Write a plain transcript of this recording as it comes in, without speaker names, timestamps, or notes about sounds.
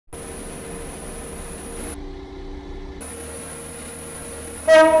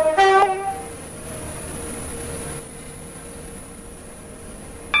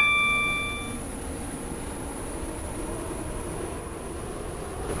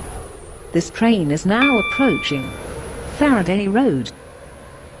This train is now approaching Faraday Road.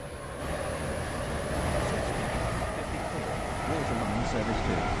 Waterline service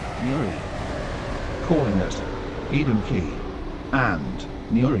to Newry. Calling at Eden Key and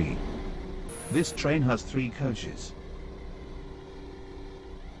Newry. This train has 3 coaches.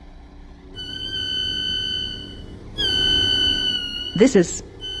 This is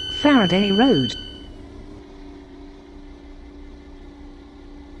Faraday Road.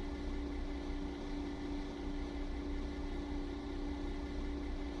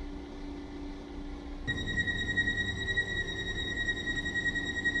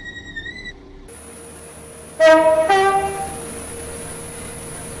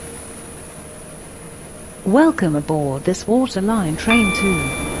 Welcome aboard this Waterline train to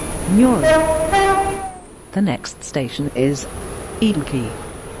Newry. The next station is Eden Key.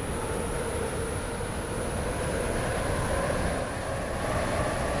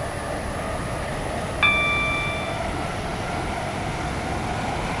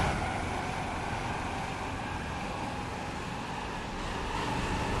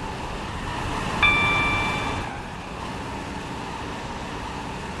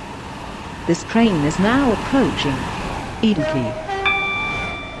 This train is now approaching Eden Key.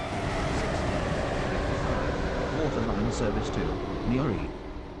 Waterline service to Newry.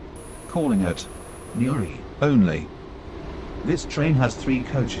 Calling at Newry only. This train has 3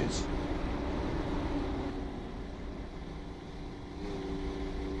 coaches.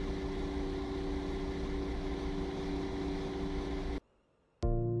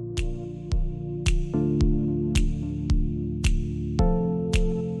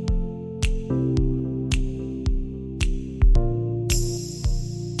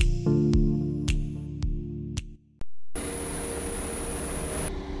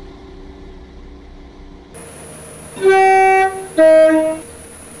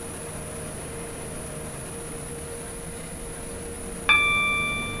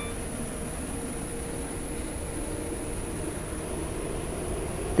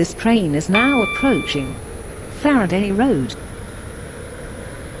 This train is now approaching Faraday Road.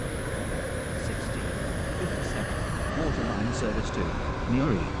 1657 Waterline service to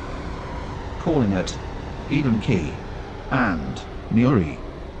Newry. Calling at Eden Key and Newry.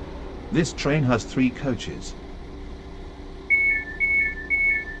 This train has 3 coaches.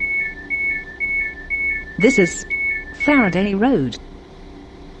 This is Faraday Road.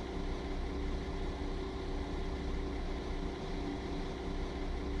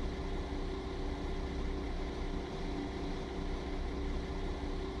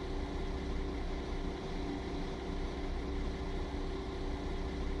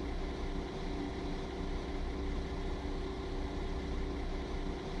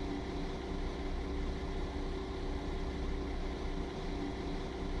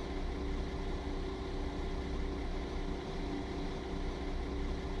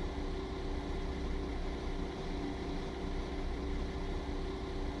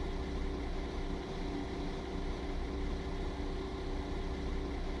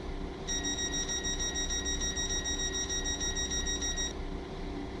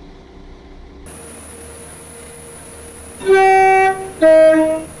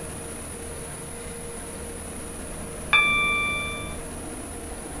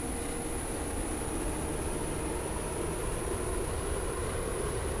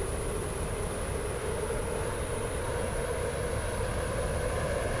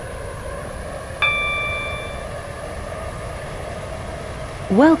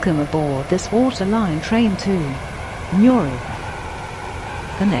 Welcome aboard this Waterline train to Newry.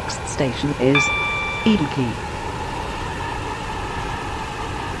 The next station is Eden Key.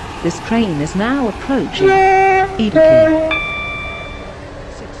 This train is now approaching Eden Key.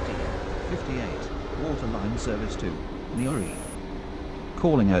 1658 Waterline service to Newry.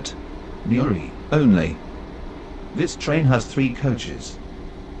 Calling at Newry only. This train has 3 coaches.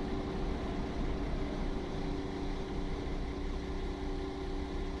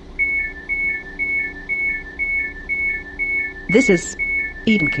 This is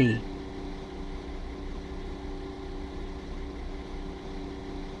Eden Key.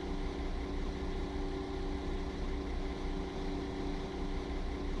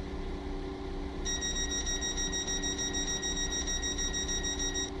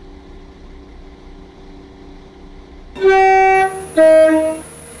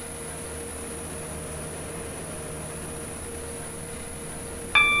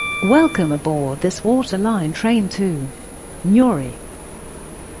 Welcome aboard this Waterline train to Newry.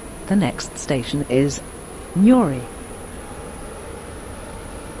 The next station is Newry.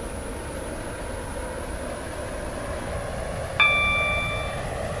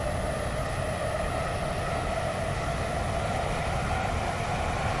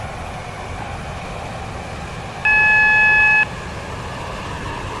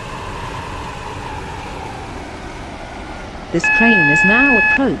 This train is now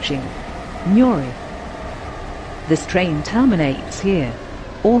approaching Newry. This train terminates here.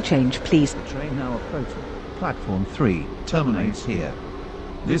 All change please. The train now approaching platform 3 terminates here.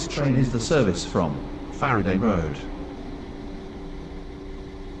 This train is the service from Faraday Road.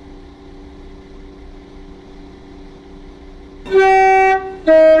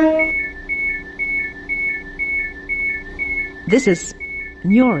 This is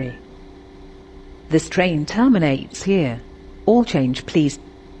Newry. This train terminates here. All change please.